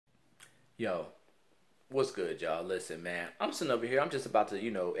Yo, what's good, y'all? Listen, man, I'm sitting over here. I'm just about to,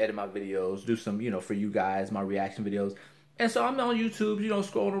 edit my videos, do some, for you guys, my reaction videos. And so I'm on YouTube,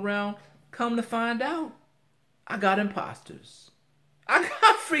 scrolling around. Come to find out, I got imposters. I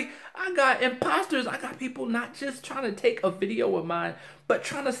got imposters. I got people not just trying to take a video of mine, but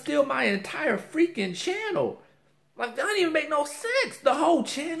trying to steal my entire freaking channel. Like, that doesn't even make no sense. The whole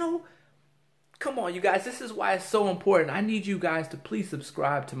channel. Come on, you guys, this is why it's so important. I need you guys to please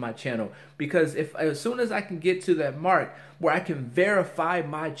subscribe to my channel, because as soon as I can get to that mark where I can verify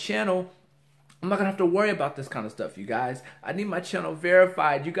my channel, I'm not gonna have to worry about this kind of stuff, you guys. I need my channel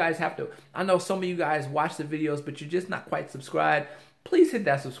verified. You guys have to, I know some of you guys watch the videos, but you're just not quite subscribed. Please hit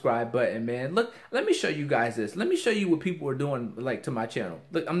that subscribe button, man. Look, let me show you guys this. Let me show you what people are doing, like, to my channel.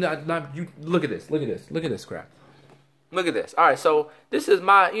 Look, look at this. Look at this. Look at this crap. Look at this. All right, so this is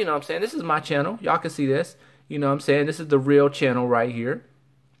my, this is my channel. Y'all can see this. This is the real channel right here.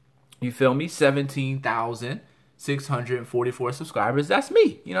 You feel me? 17,644 subscribers. That's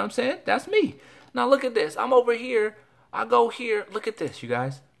me. That's me. Now look at this. I'm over here. I go here. Look at this, you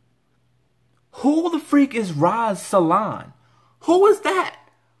guys. Who the freak is Roz Salon? Who is that?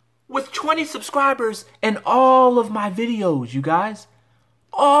 With 20 subscribers and all of my videos, you guys.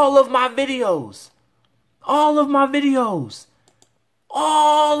 All of my videos. All of my videos.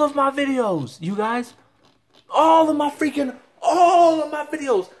 All of my videos, you guys. All of my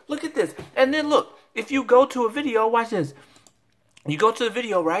videos. Look at this. And then look, if you go to a video, watch this. You go to the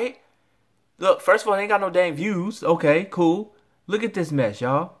video, right? Look, first of all, it ain't got no dang views. Okay, cool. Look at this mess,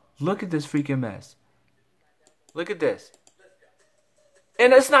 y'all. Look at this freaking mess. Look at this.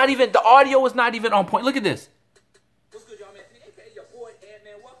 And it's not even, the audio is not even on point. Look at this.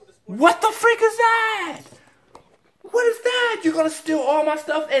 What the freak is that? What is that? You're gonna steal all my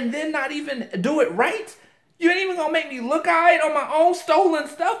stuff and then not even do it right? You ain't even gonna make me look alright on my own stolen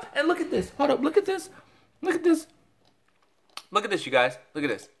stuff? And look at this. Hold up. Look at this. Look at this. Look at this, you guys. Look at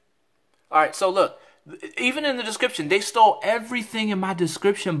this. Alright, so look. Even in the description, they stole everything in my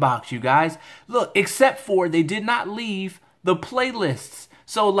description box, you guys. Look, except for they did not leave the playlists.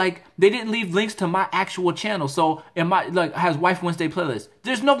 So, like, they didn't leave links to my actual channel. So, in my, like, has Wife Wednesday playlist.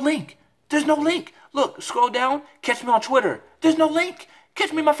 There's no link. There's no link. Look, scroll down. Catch me on Twitter. There's no link.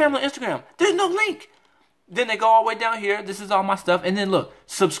 Catch me and my family on Instagram. There's no link. Then they go all the way down here. This is all my stuff. And then, look,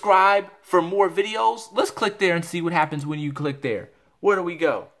 subscribe for more videos. Let's click there and see what happens when you click there. Where do we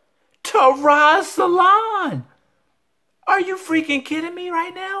go? To Roz Salon. Are you freaking kidding me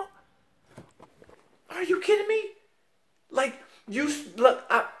right now? Are you kidding me? Like, this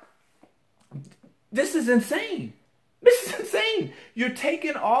is insane. This is insane. You're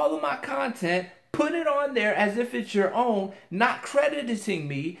taking all of my content, putting it on there as if it's your own, not crediting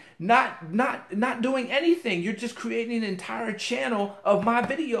me, not doing anything. You're just creating an entire channel of my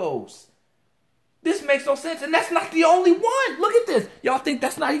videos. This makes no sense, and that's not the only one. Look at this. Y'all think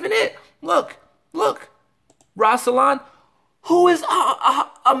that's not even it? Look. Roz Salon. Who is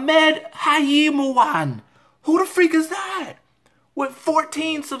Ahmed Hayimuan? Who the freak is that? With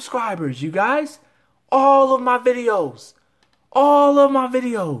 14 subscribers, you guys. All of my videos. All of my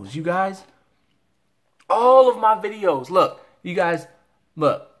videos, you guys. All of my videos. Look, you guys,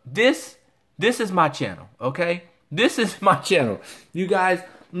 look. This is my channel, okay? This is my channel. You guys,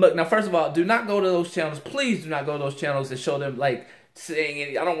 look, now first of all, do not go to those channels. Please do not go to those channels and show them, like, saying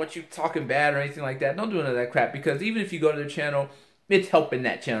any, I don't want you talking bad or anything like that. Don't do none of that crap, because even if you go to their channel, it's helping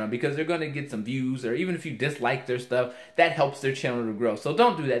that channel, because they're going to get some views, or even if you dislike their stuff, that helps their channel to grow. So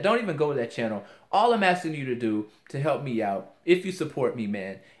don't do that. Don't even go to that channel. All I'm asking you to do to help me out, if you support me,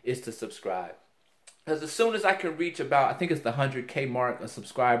 man, is to subscribe. Because as soon as I can reach about, I think it's the 100K mark of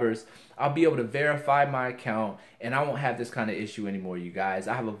subscribers, I'll be able to verify my account, and I won't have this kind of issue anymore, you guys.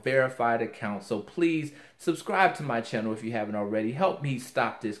 I have a verified account, so please subscribe to my channel if you haven't already. Help me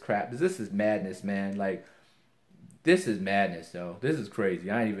stop this crap, because this is madness, man. Like, this is madness, though. This is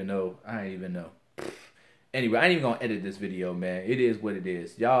crazy. I ain't even know. Anyway, I ain't even gonna edit this video, man. It is what it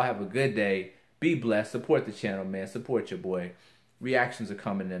is. Y'all have a good day. Be blessed. Support the channel, man. Support your boy. Reactions are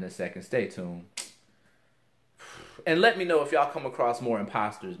coming in a second. Stay tuned. And let me know if y'all come across more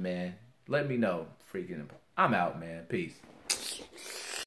imposters, man. Let me know. Freaking, I'm out, man. Peace.